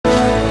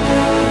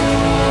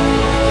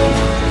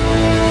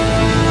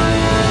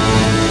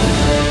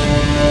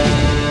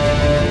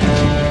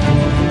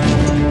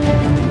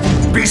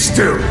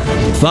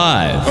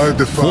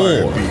5,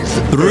 4,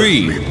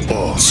 3,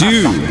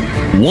 2,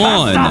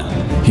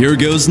 1. Here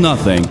goes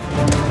nothing.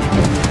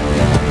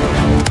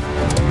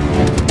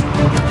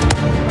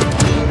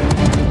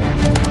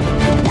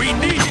 We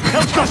need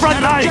help the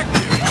front line.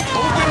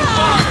 Open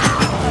fire.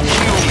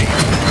 Yomi.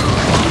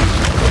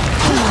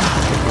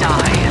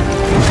 Die.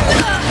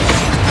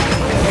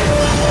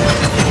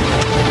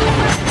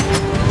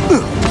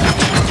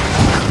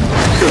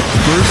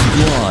 First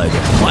blood.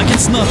 Like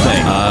it's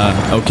nothing.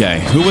 Okay.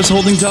 Who was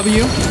holding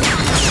W?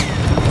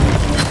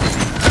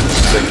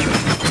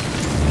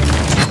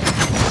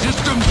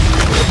 Systems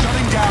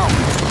shutting down.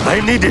 I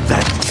needed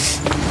that.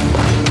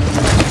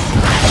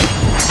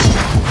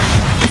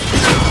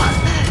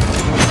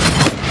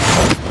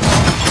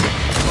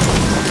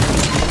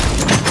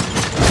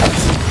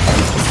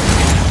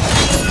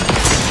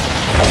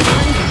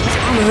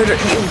 Murder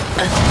you.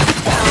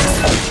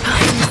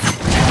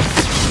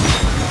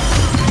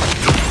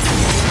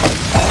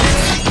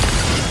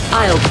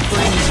 I'll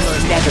bring your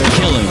nether.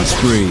 Killing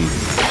spree.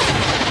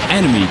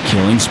 Enemy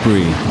killing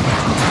spree.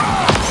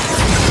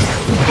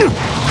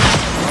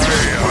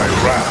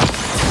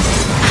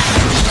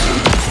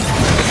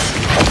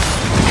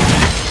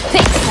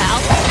 Thanks, pal.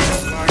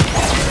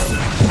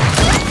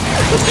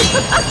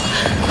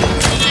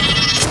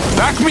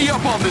 Back me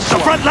up on this The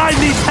one. front line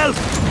needs help.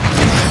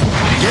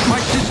 Get my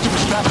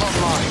systems back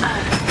online.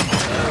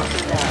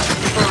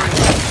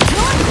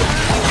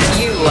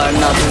 You are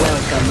not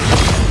welcome.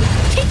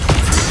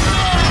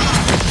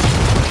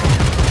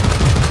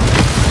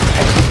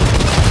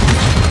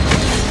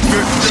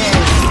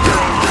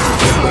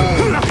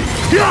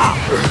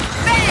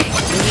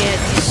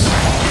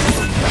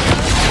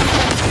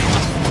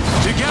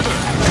 Together,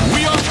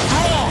 we are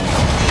strong.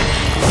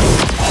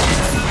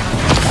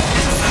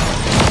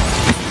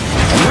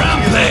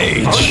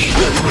 Rampage!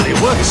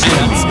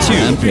 That's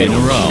 2 in a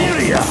row.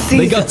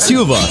 They got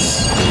 2 of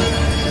us.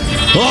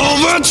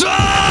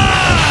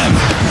 Overtime!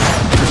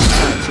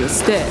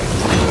 Just dead.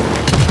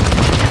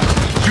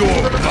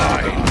 You're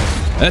mine.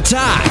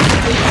 Attack!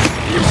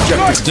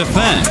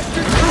 Defend!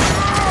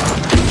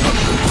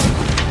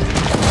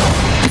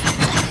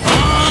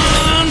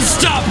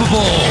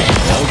 Unstoppable!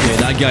 Okay,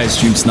 that guy's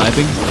stream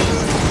sniping.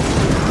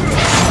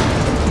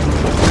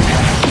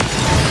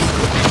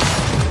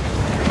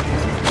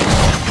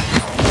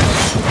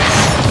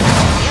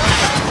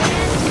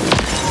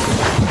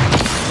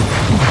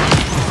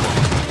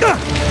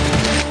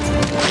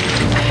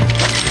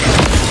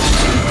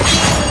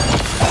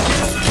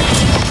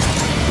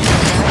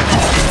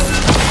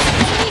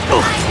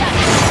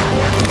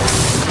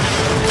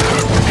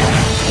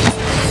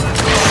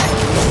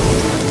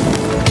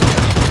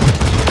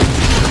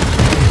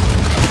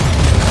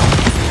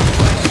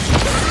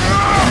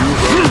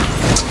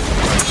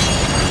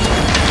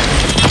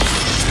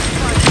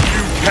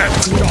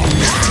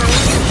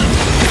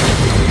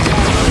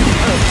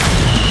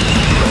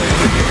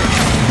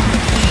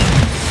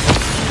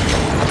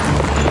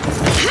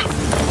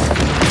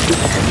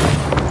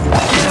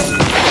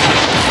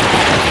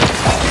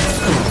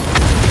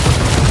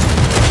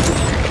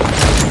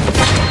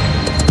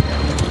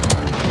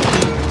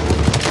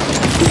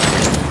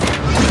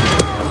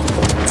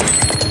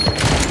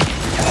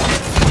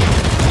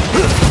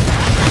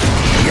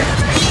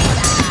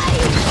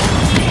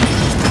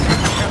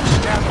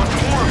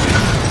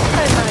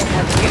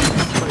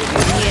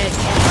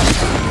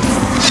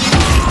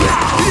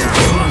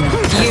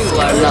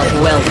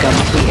 Welcome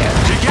here.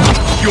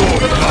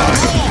 You're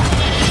mine.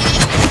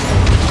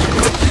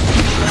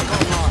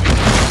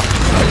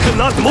 I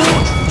cannot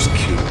move.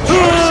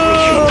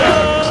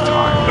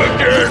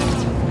 Again.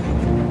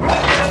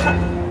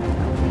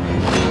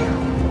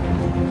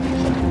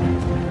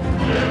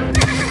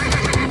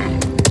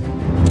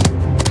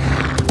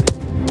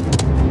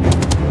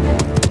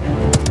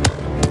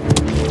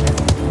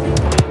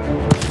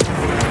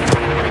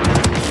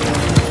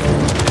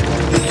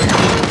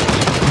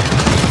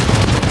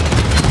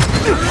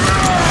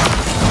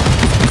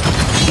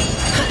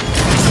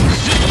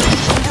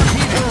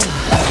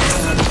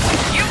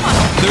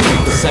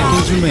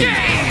 Seconds remaining.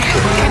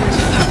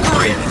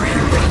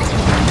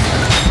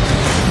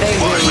 They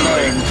will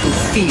learn to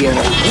fear.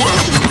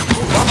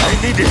 I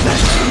needed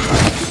that.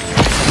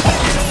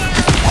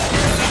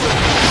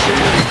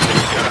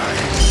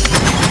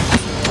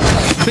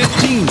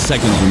 15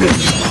 seconds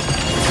remaining.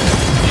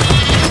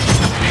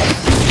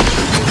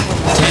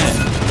 10,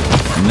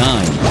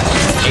 9,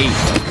 8,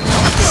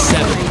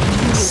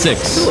 7,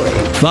 6,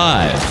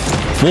 5,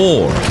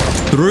 4,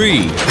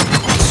 3,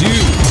 2,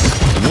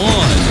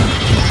 1.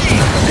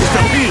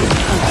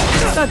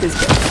 That is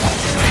good.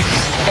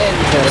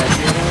 Enter.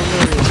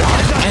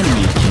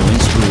 Enemy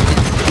killing spree.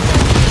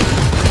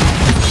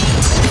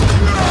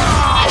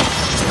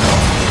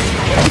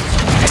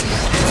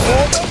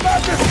 For the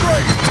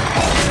magistrate!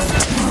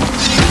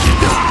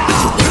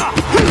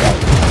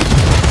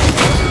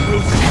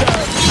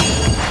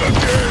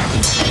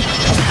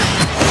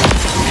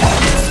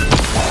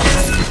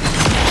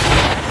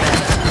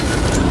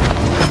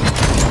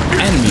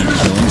 Enemy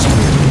killing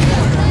spree.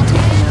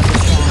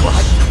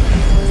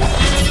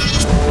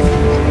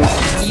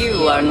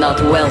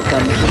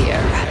 welcome here.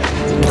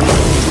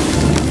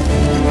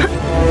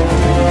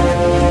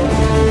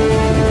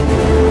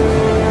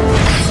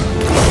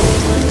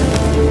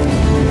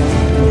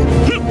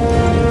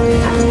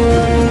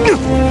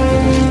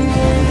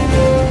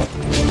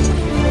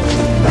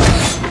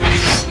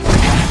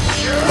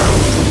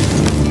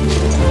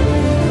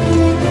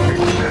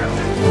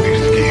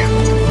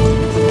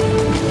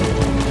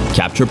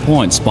 Capture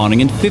point spawning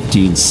in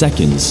 15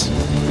 seconds.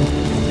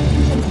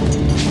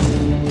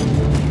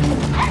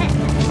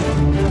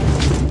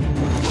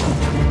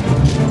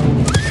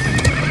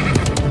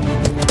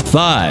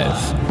 Five,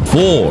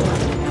 four,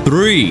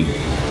 three,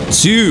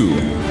 two,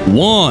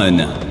 one.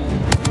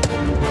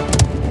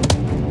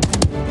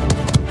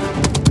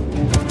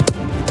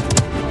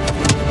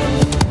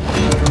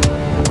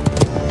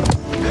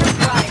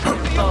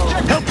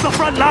 Help the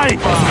front line!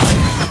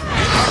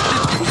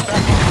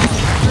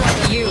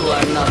 You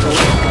are not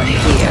welcome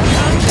here.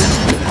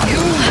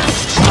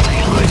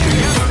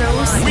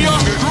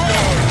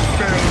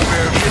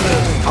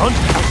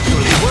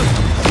 Actually work.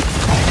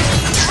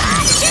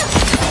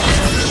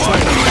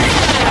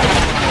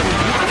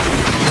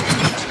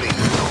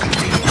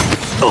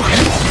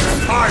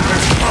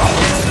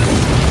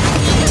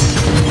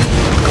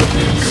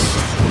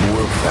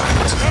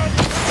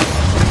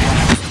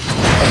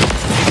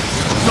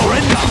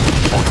 Surrender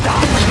or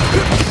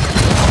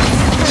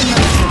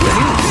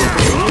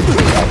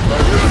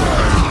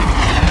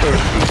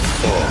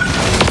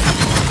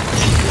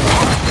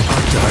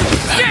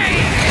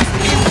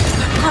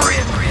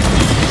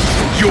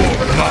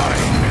You're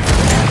mine.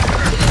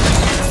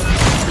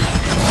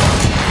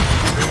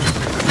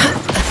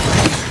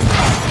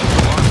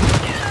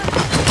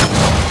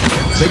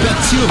 They got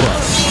two of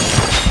us.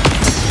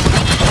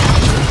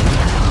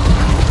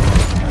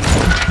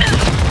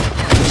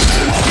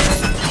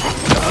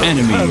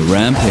 Enemy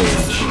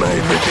rampage.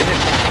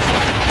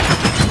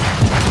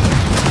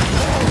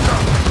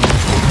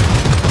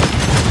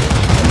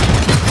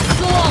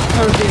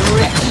 Slaughter the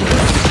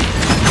wretches.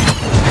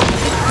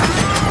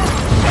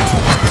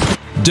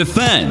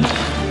 Defend.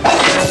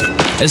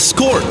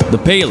 Escort the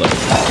payload.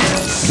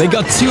 They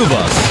got two of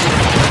us.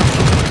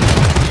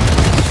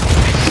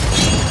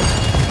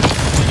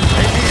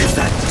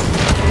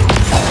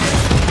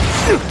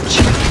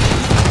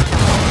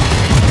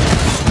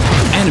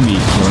 Enemy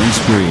killing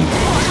spree.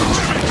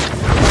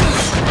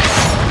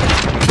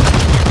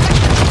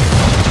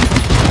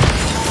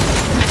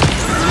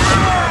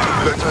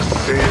 Let us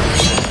save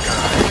this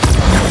guy.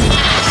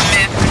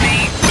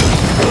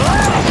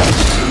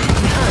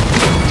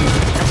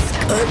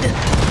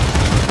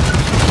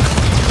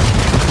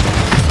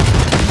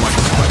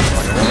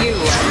 You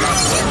are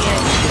not welcome.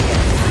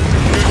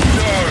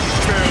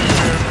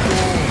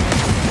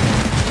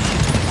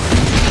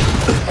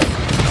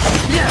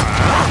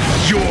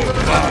 You're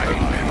mine.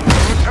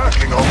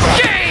 Attacking all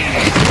right.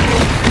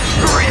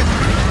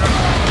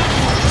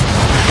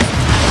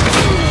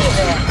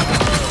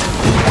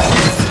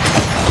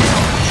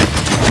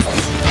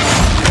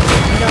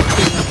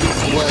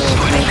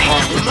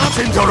 Do not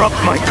interrupt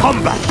my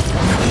combat.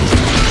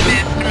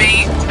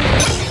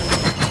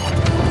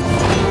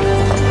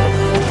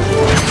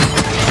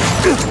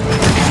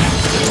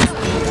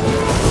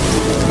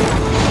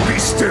 Be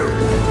still.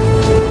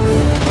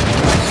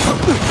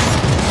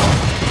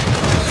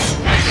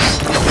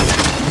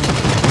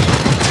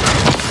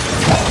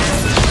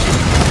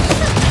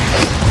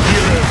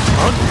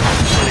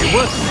 Actually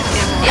working.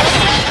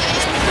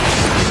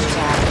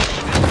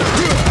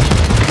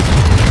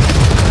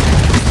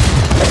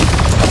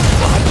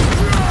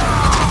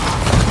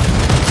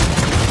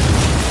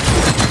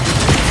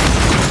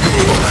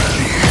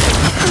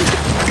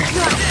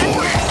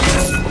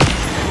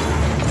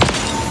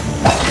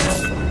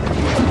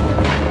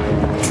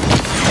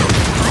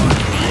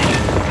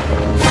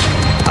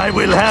 I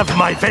will have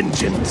my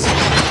vengeance. My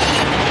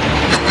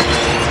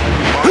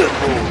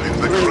role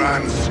in the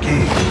grand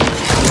scheme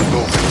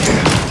will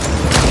begin.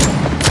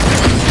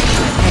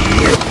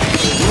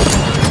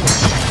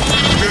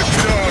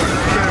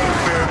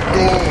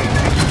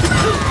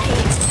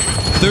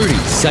 30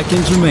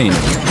 seconds remaining.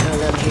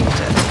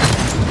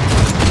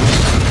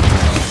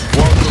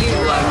 You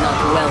are not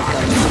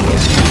welcome here.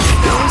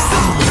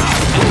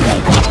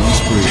 Enemy killing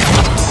spree.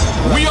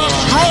 We are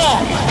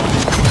strong!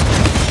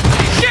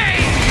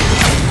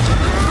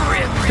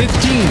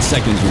 15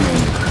 seconds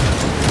remaining.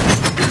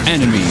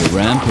 Enemy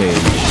rampage.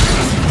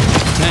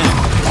 10,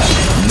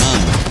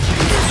 9.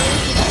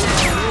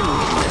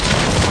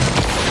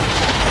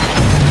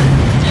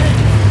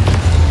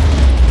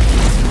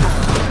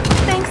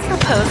 Thanks for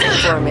posing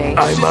for me.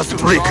 I must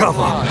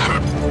recover.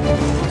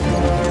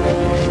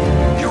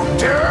 You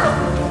dare!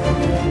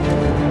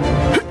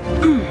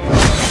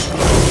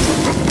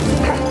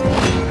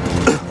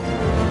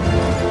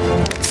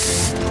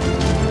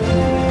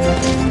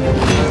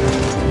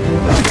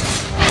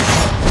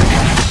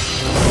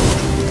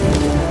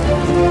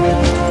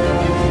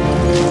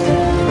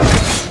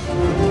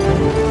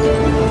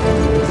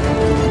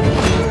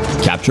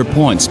 Capture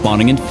point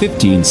spawning in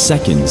 15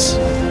 seconds.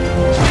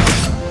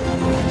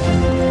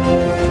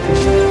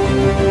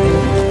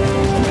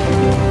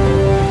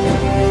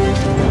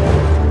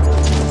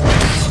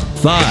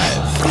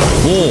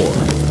 5, 4,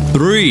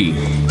 3,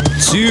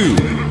 2,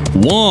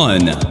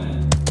 1.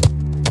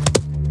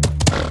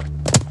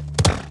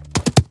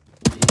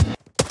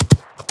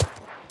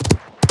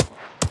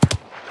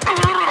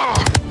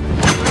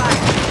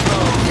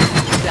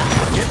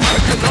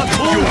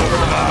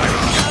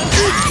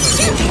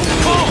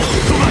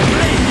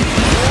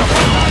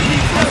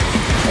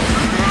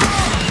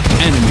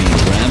 Enemy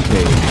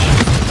rampage.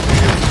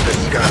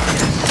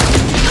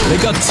 They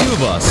got two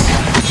of us.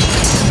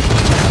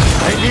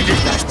 I needed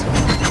that.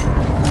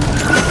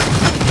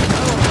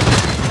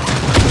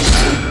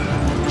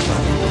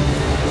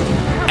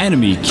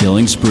 Enemy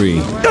killing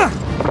spree.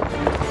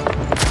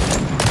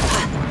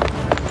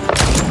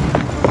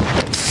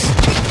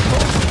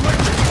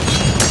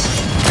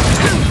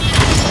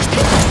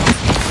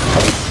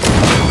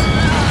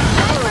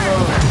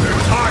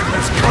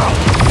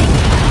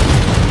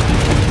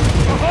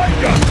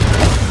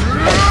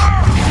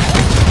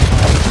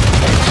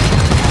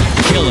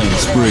 Killing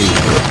spree.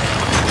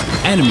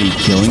 Enemy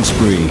killing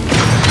spree.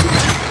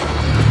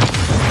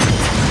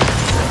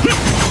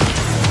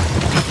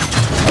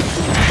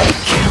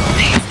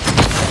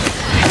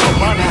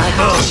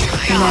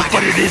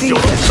 But it is your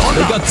son.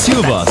 They got two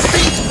of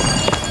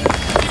us.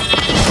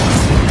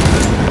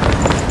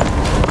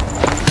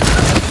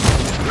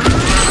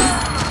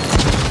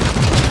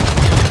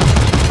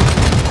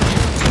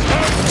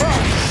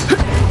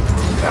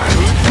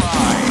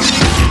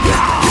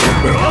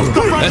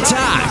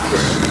 Attack!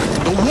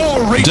 The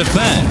war rate.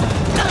 Defend!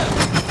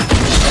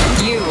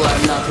 You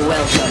are not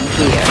welcome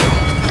here.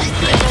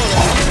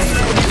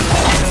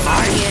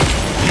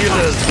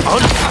 Healers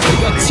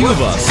They got two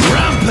of us.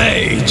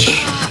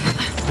 Rampage!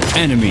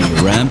 Enemy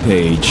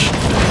rampage.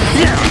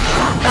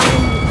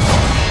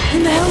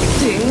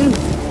 Melting.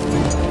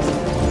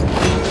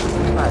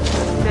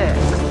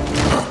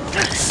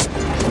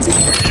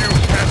 You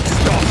can't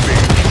stop me.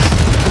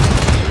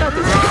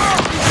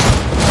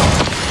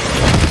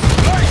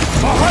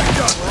 Behind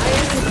us.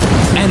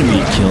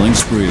 Enemy killing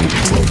spree.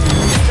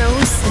 So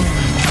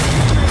sad.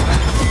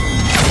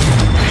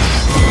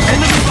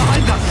 Enemy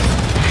behind us.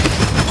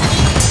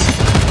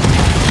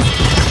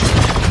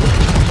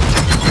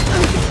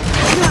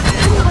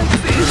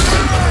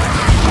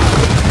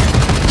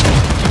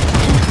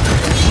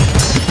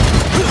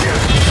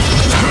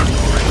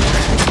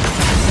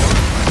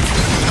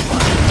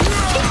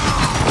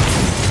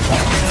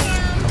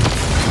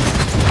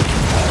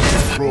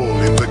 Role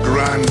in the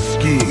grand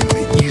scheme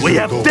isn't We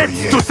have over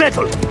debts yet. to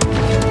settle. Get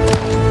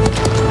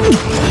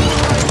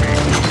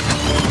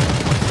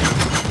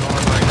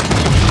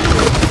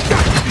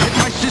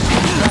my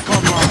systems back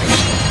online.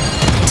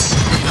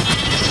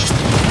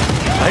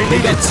 They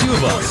got two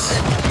of us.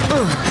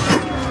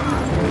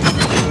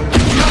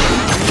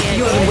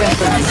 Your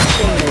weapons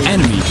fail.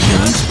 Enemy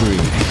killing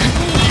spree.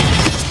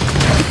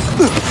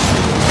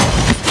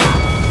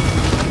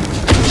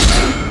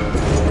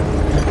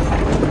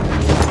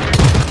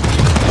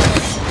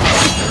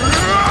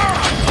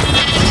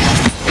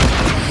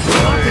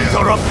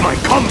 Interrupt my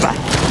combat.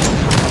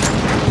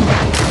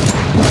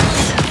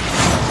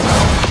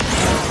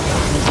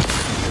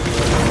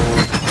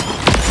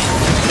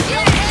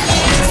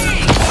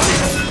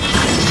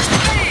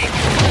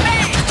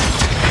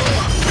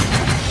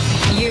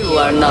 You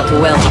are not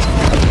welcome.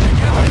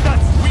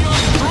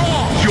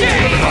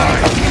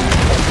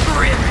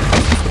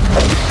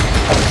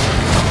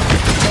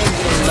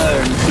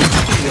 Learn to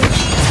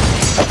fear.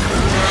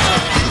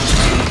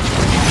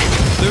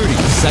 30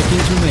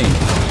 seconds remaining.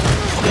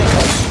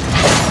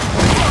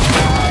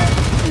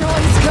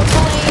 Noise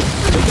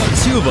complaint. They got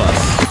two of us.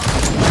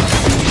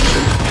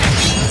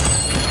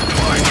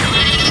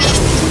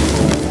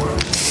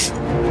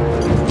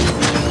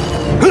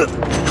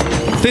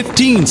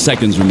 15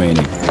 seconds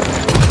remaining.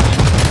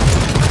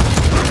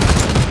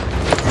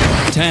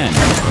 10,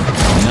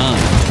 9,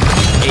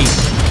 8,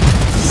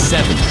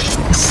 7,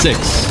 6,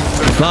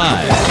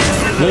 5,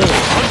 4, 3,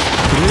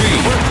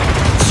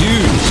 2,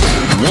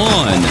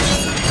 1.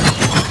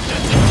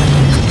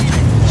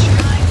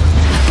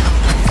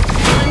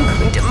 I'm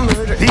going to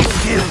murder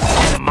These kills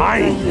are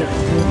mine.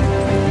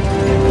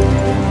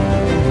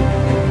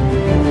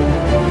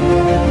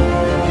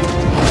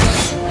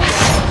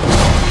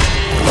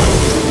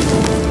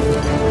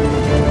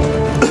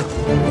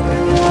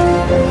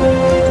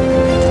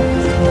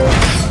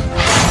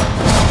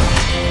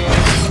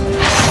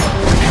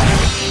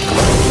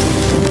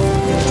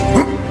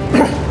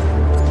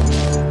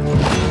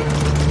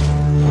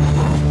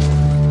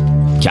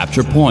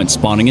 Capture point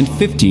spawning in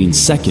 15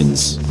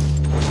 seconds.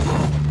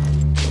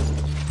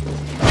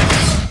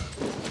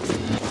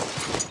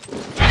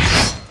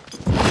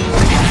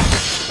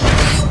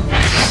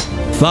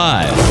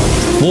 Five,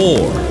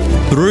 4,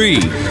 3,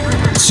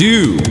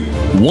 2,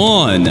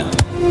 1.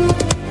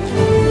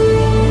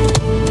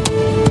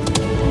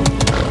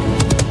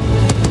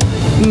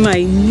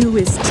 My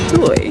newest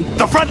toy.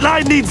 The front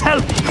line needs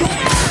help.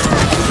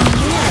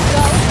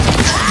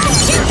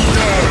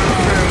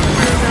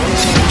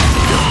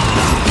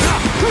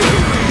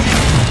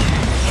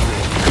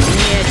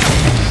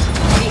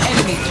 The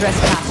enemy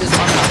trespassers on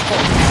our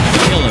home.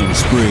 Killing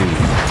spree.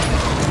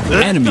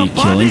 Enemy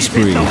killing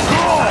spree. That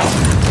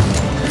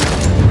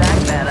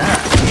better.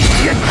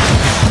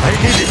 I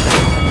need it.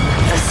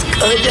 That's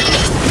good.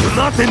 Do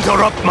not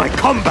interrupt my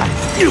combat,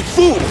 you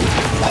fool!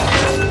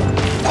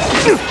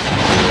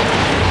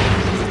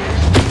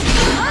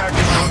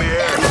 Package on the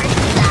air.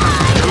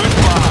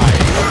 Goodbye.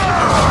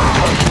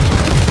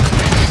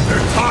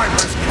 Their time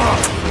has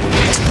come.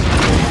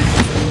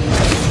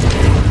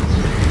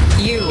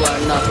 You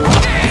are not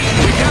welcome.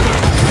 Together,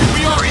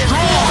 we are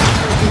strong!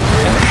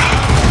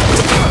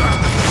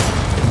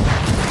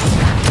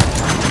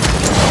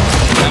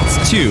 That's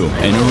 2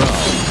 in a row.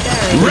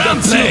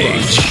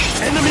 Rampage!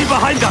 Enemy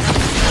behind us!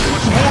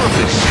 What's more of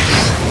this?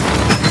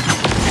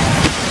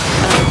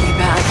 I'll be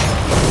back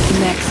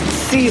next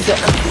season.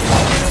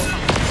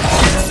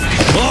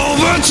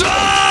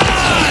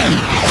 Overtime!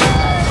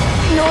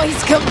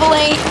 Noise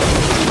complaint.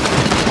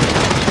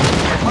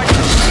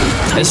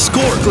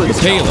 Escort the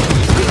payload.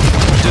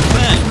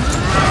 Defend.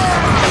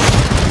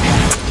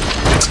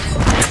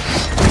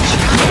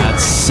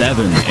 That's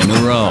 7 in a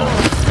row.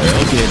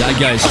 Okay, that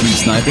guy's street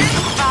sniping.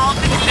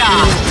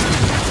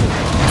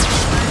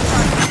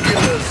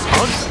 Killers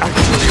aren't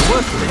actually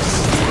worthless.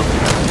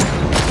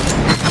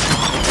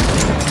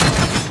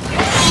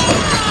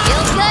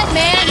 Feels good,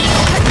 man.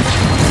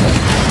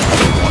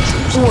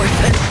 Worth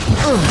it.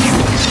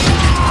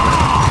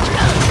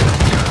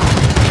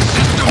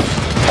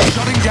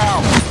 Shutting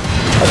down.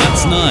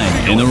 That's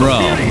 9 in a row.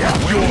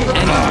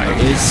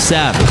 Enemy is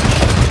savage.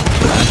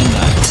 Imagine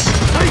that.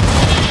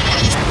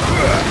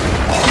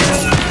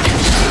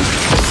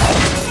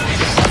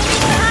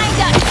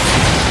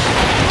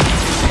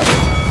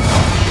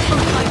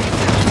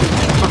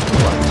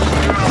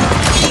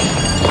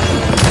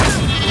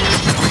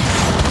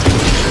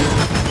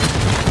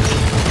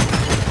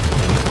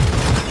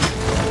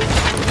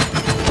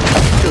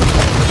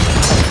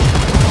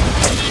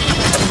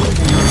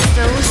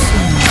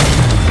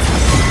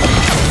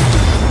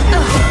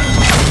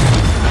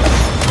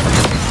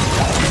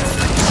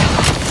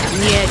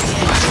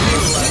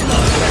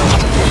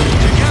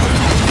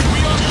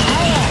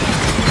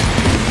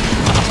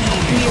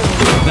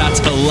 That's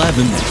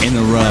 11 in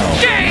a row.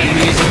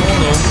 Enemies